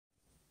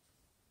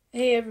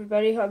Hey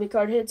everybody, Hobby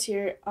Card Hits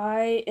here.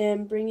 I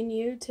am bringing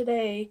you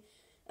today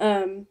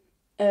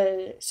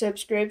a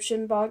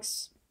subscription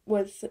box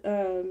with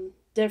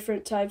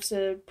different types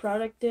of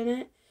product in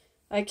it.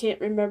 I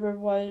can't remember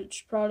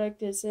which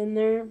product is in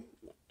there.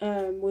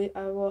 I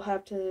will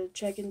have to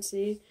check and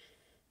see.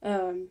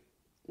 Um,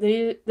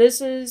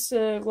 this is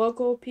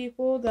local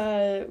people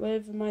that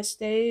live in my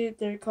state.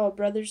 They're called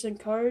Brothers in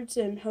Cards,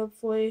 and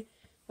hopefully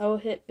I will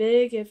hit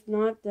big. If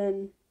not,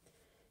 then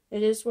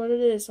it is what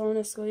it is,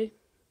 honestly.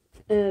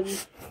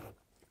 And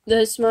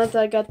this month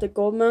I got the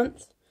gold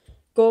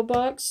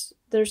box.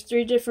 There's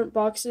 3 different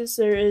boxes.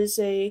 There is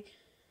a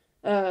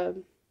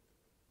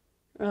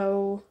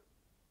oh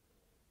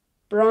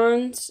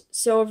bronze,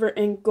 silver,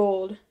 and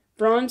gold.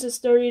 Bronze is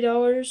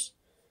 $30.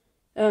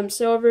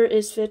 Silver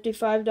is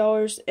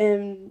 $55,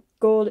 and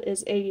gold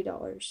is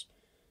 $80.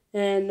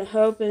 And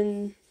hope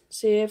and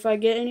see if I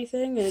get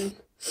anything. And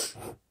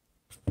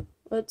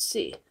let's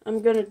see.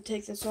 I'm gonna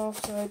take this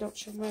off so I don't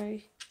show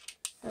my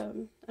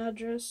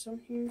address on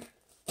here.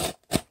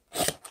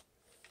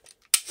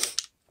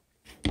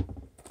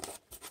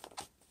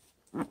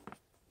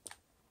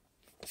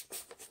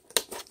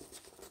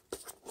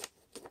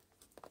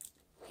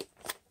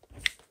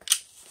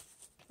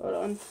 Hold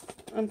on.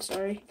 I'm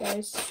sorry,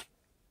 guys.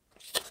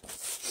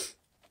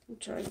 I'm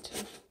trying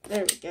to.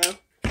 There we go.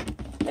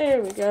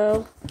 There we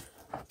go.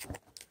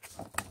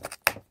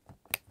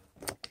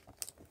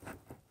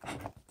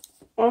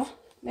 Oh,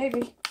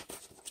 maybe.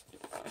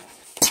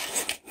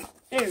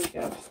 There we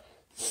go.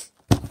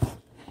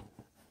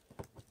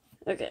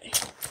 Okay.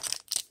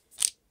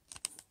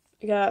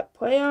 I got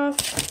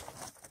Playoff,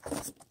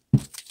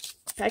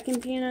 Packing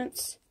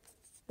Peanuts,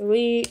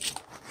 Elite,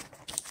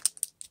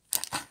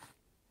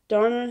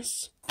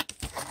 Donruss,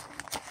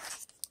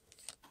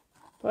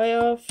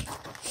 Playoff,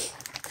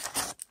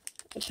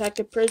 a pack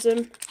of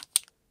Prism,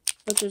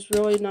 which is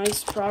really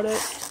nice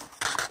product,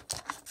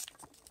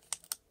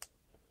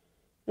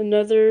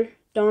 another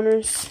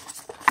Donruss,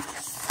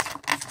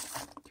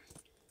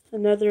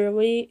 another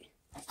Elite,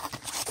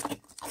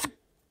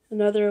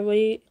 another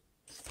Elite,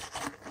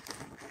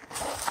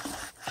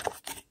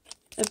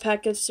 a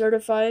pack of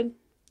Certified,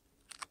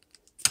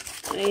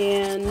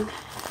 and the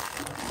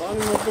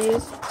bottom of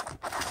these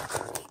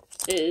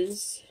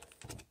is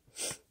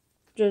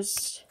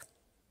just,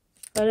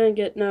 I didn't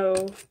get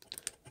no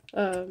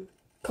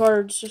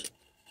cards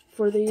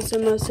for these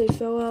unless they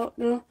fill out.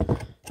 No,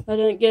 I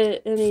didn't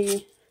get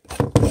any.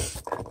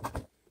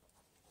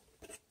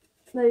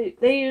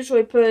 They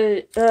usually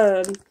put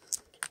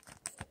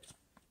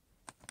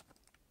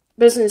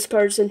business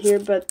cards in here,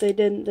 but they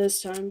didn't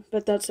this time.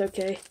 But that's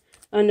okay.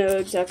 I know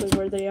exactly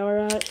where they are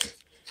at.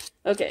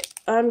 Okay,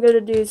 I'm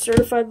gonna do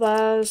certified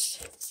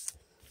last.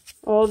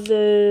 All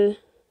the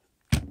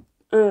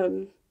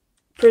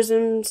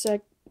Prism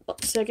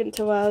second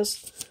to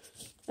last.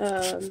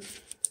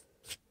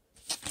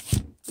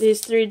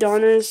 These 3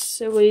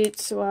 Donruss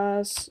Elites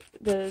last.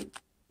 The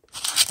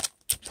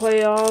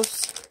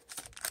Playoffs,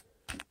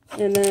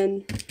 and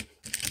then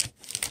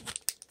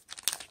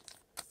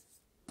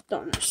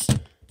Donruss.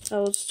 I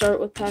will start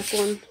with pack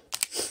 1.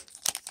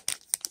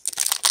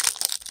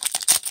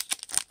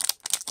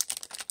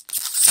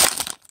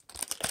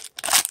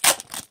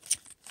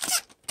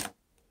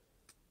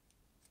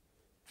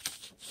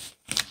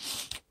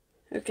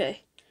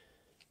 Okay.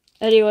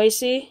 Eddie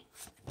Lacy,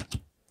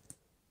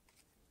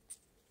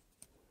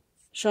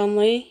 Sean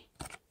Lee,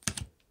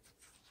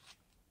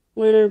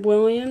 Leonard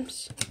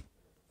Williams,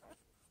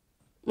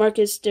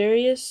 Marcus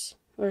Darius,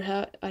 or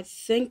how I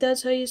think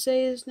that's how you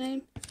say his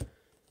name.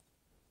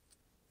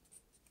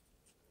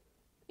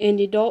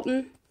 Andy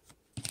Dalton,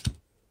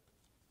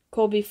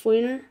 Colby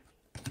Fleener.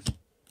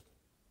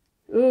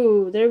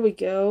 Ooh, there we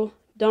go.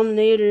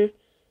 Dominator,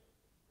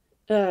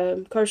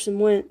 Carson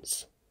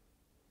Wentz.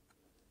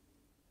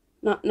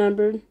 Not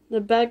numbered. The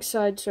back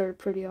sides are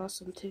pretty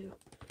awesome too.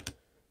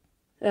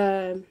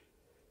 Drew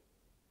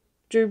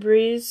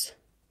Brees.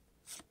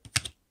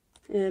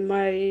 And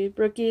my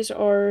rookies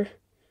are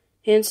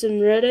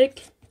Hanson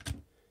Reddick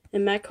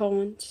and Matt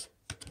Collins.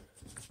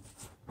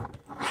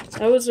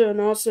 That was an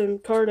awesome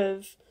card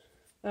of,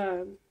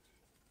 I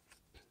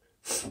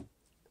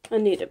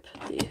need to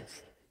put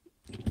these.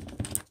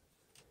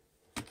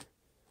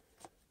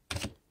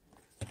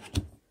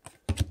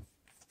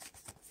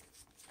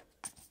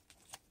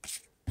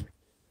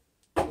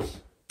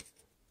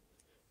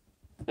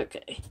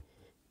 Okay.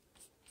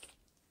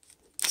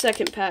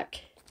 Second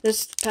pack.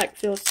 This pack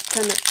feels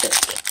kind of thick.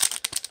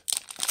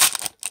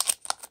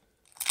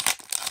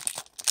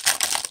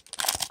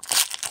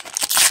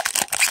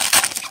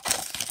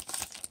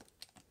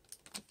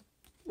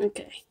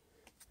 Okay.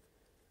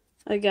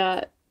 I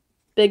got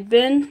Big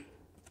Ben,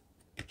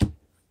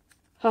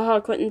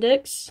 Quentin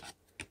Dix,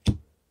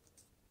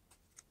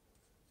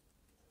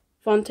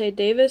 Vontae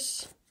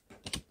Davis,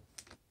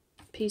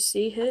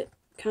 PC hit.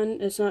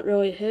 It's not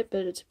really a hit,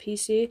 but it's a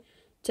PC.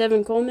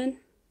 Tevin Coleman,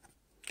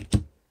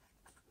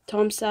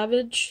 Tom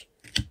Savage,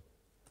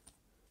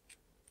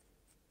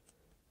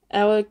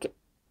 Alec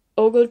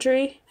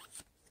Ogletree,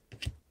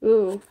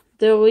 Ooh,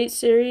 The Elite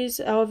Series,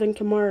 Alvin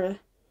Kamara,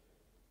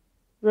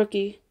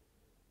 rookie.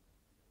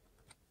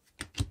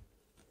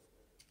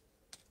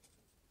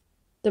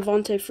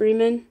 Devontae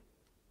Freeman.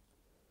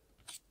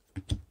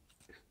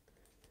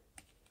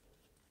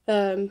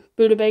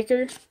 Buda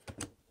Baker.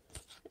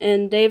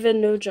 And David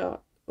Njoku.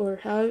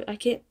 Or how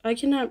I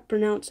cannot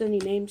pronounce any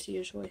names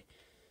usually.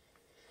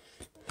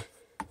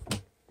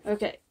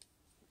 Okay.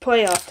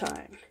 Playoff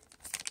time.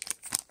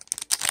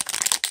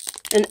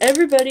 And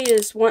everybody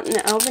is wanting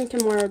Alvin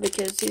Kamara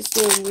because he's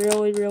doing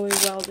really, really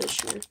well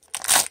this year.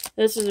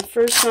 This is the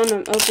first time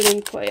I'm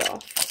opening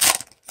playoff.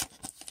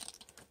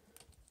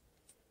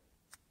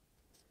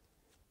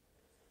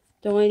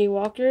 Delaney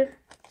Walker.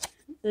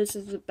 This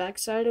is the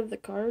backside of the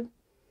card.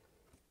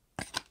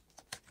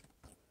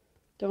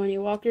 Delaney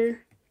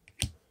Walker.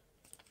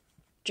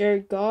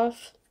 Jared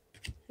Goff.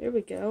 There we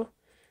go.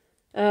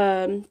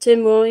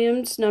 Tim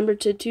Williams, number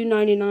to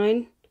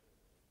 299.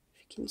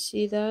 If you can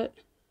see that.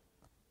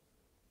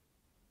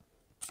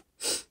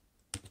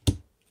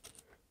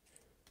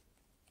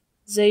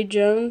 Zay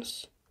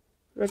Jones,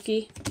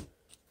 rookie.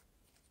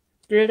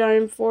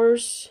 Gridiron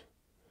Force,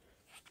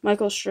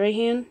 Michael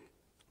Strahan.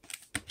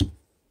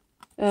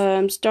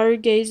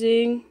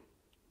 Stargazing,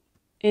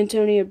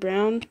 Antonio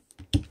Brown.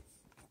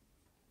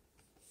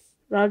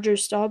 Roger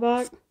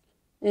Staubach,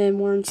 and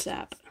Warren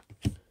Sapp.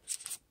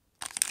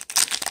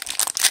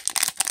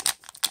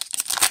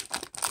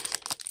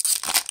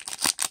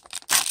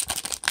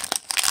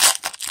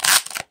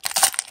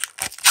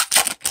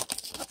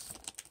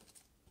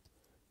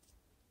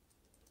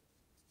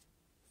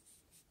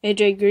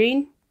 AJ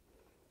Green,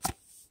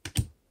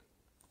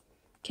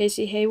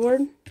 Casey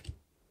Hayward,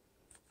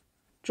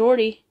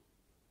 Jordy,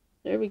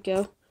 there we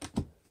go,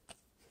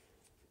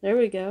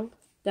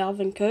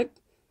 Dalvin Cook.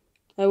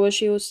 I wish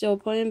he was still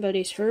playing, but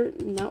he's hurt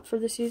and out for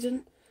the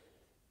season.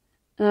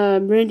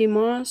 Randy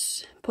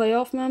Moss,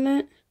 playoff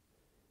moment.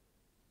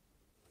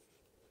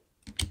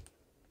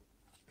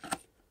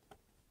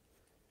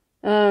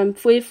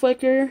 Flea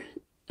Flicker,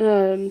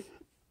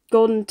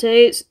 Golden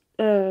Tate,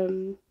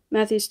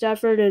 Matthew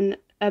Stafford, and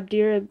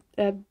Abdir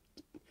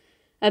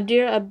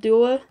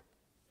Abdullah.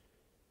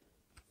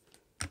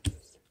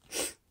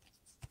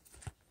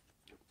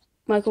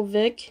 Michael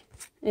Vick,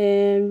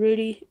 and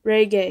Ray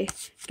Guy,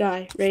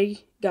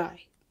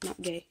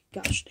 not gay.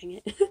 Gosh dang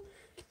it.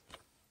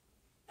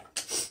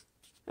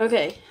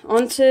 Okay,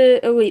 on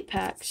to Elite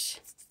Packs.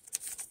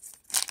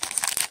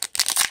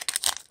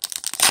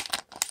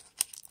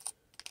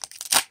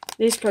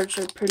 These cards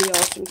are pretty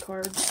awesome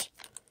cards.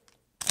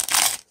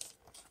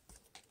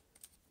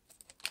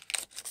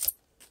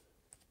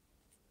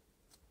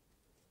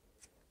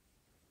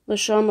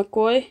 LaShawn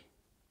McCoy,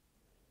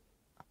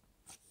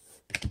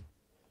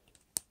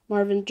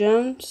 Marvin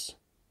Jones.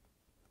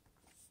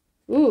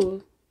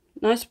 Ooh,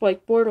 nice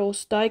Blake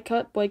Bortles, die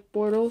cut Blake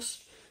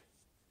Bortles,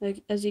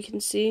 as you can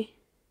see.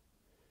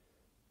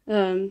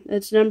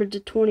 It's numbered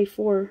to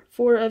 24,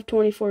 4 of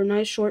 24.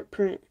 Nice short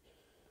print.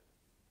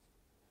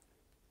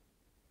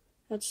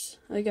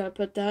 I gotta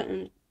put that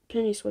in a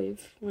penny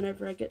sleeve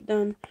whenever I get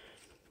done.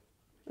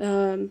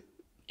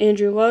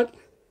 Andrew Luck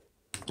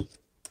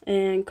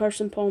and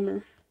Carson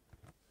Palmer.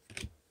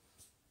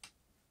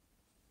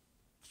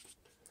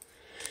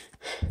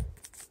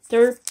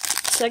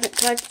 Second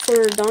pack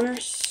for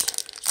Donners.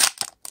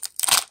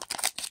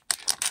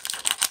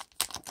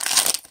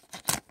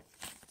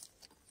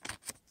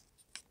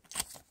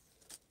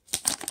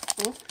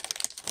 Well,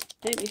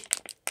 maybe.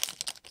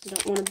 I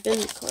don't want to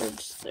bend the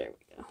cards. There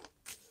we go.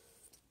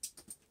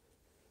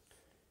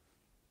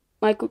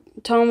 Michael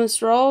Thomas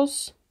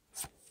Rawls.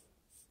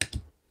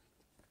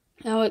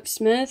 Alex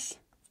Smith.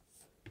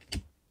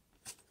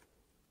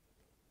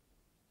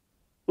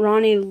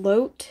 Ronnie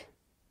Lote.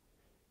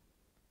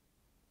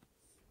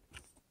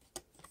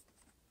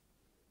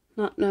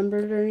 Not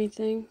numbered or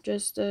anything,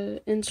 just an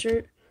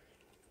insert.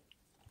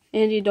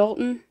 Andy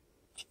Dalton.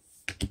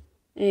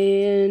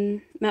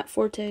 And Matt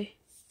Forte.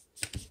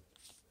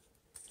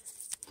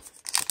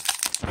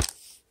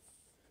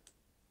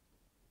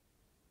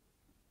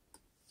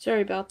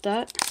 Sorry about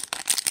that.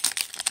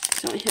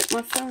 I hit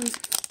my phone.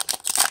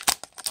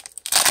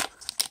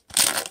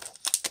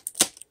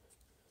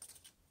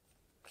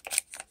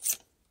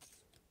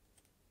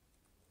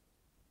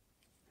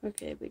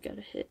 Okay, we got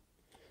a hit.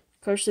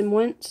 Carson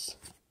Wentz.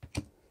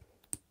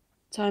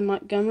 Ty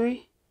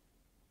Montgomery.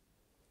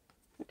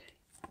 Okay.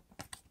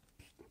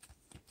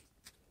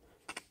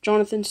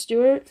 Jonathan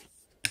Stewart.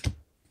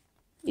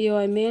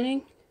 Eli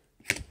Manning.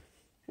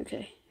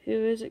 Okay, who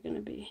is it going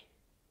to be?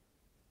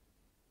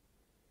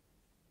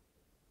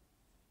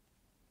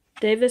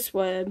 Davis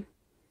Webb.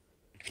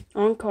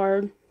 On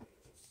card.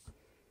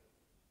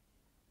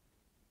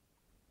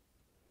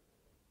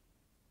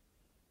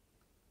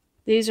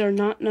 These are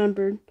not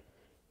numbered.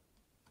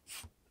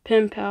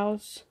 Pen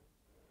Pals.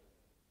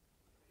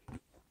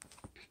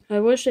 I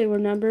wish they were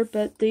numbered,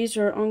 but these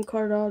are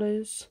on-card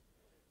autos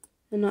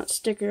and not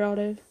sticker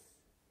auto.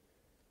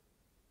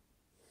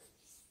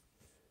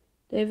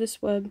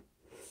 Davis Webb.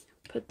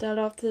 Put that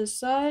off to the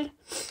side.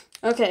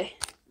 Okay.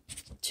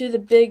 to the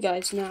big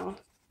guys now.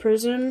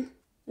 Prism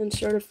and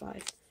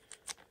Certified.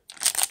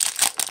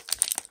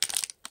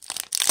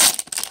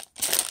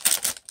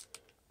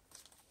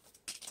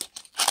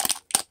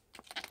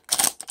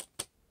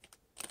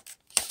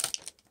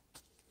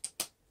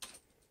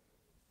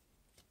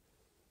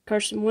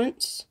 Carson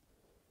Wentz.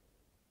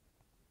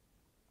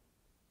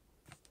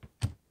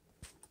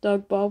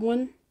 Doug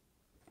Baldwin.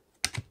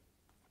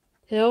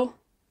 Hill.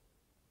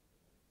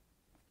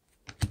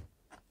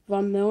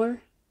 Von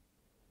Miller.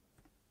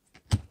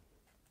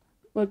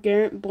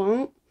 LeGarrette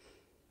Blount.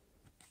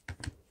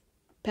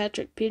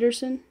 Patrick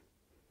Peterson.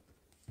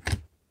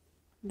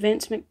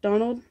 Vance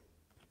McDonald.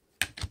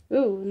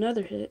 Ooh,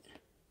 another hit.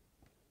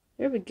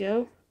 There we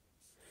go.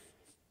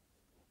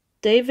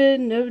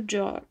 David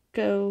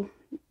Njoku.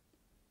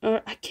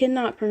 I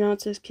cannot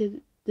pronounce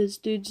this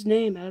dude's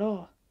name at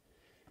all.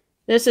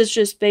 This is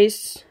just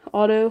base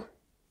auto,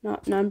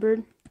 not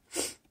numbered.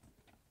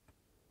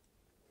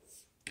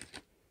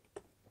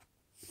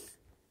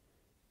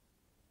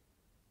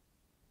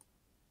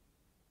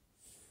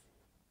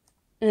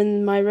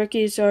 And my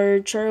rookies are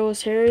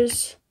Charles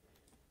Harris,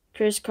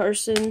 Chris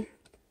Carson,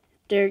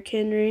 Derrick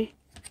Henry,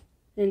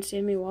 and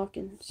Sammy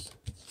Watkins.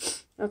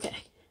 Okay.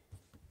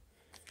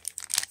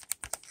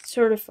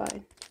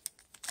 Certified.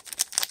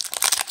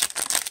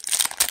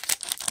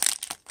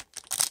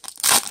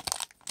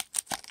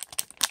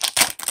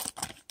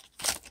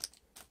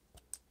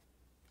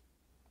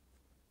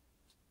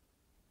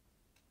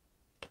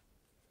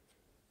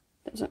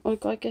 Doesn't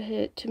look like a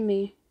hit to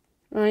me.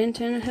 Ryan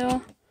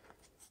Tannehill,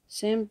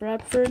 Sam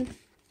Bradford,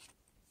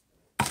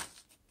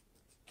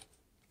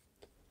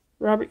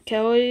 Robert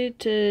Kelly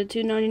to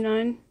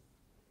 299.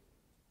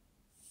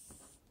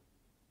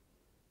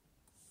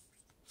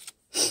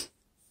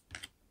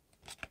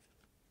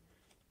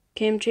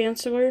 Cam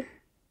Chancellor,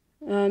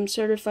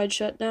 Certified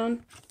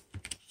Shutdown,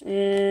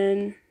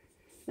 and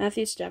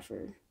Matthew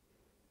Stafford.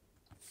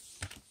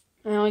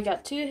 I only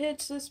got 2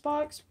 hits this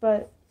box,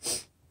 but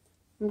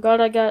I'm glad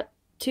I got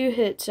 2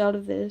 hits out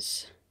of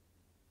this.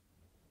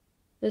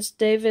 This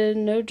David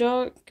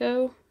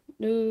Njoku,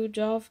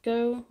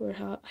 or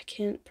how I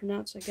can't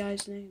pronounce that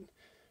guy's name.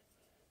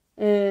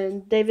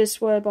 And Davis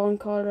Webb on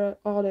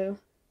auto.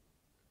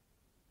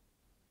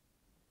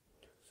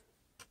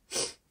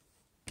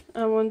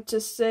 I want to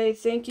say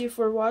thank you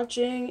for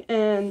watching,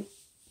 and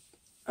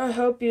I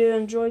hope you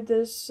enjoyed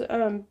this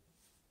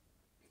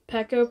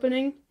pack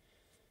opening.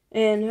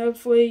 And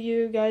hopefully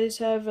you guys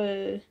have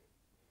a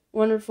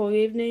wonderful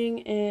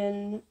evening,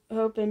 and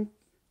hope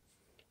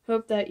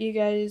that you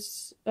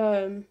guys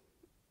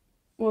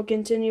will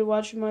continue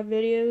watching my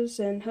videos,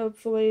 and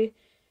hopefully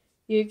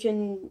you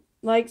can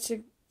like,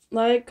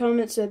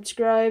 comment,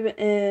 subscribe,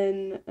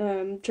 and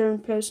turn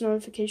post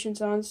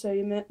notifications on so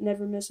you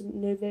never miss a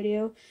new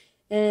video.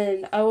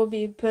 And I will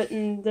be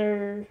putting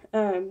their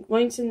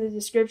links in the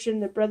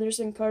description, the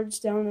Brotherson cards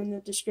down in the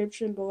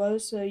description below,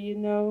 so you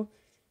know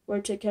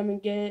where to come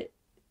and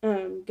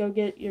go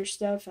get your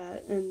stuff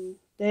at. And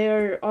they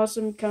are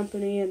awesome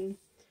company, and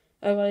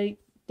I like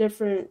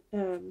different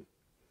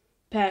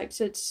packs.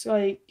 It's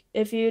like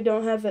if you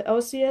don't have an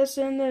LCS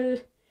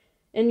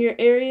in your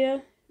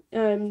area,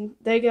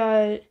 they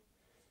got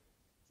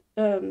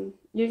you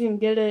can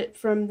get it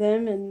from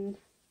them and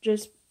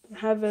just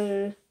have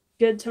a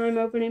good time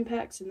opening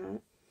packs and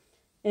that.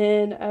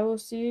 And I will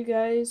see you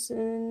guys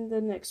in the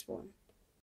next one.